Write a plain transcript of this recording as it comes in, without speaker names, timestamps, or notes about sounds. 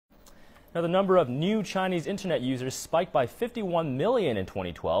Now, the number of new Chinese internet users spiked by 51 million in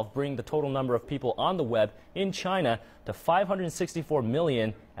 2012, bringing the total number of people on the web in China to 564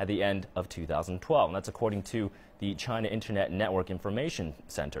 million at the end of 2012. And that's according to the China Internet Network Information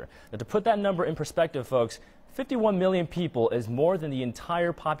Center. Now, to put that number in perspective, folks, 51 million people is more than the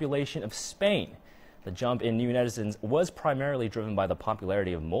entire population of Spain. The jump in new netizens was primarily driven by the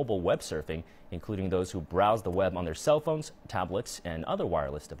popularity of mobile web surfing, including those who browse the web on their cell phones, tablets, and other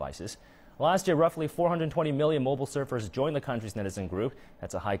wireless devices. Last year, roughly 420 million mobile surfers joined the country's netizen group.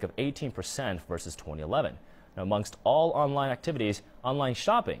 That's a hike of 18% versus 2011. Now, amongst all online activities, online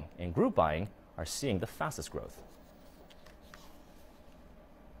shopping and group buying are seeing the fastest growth.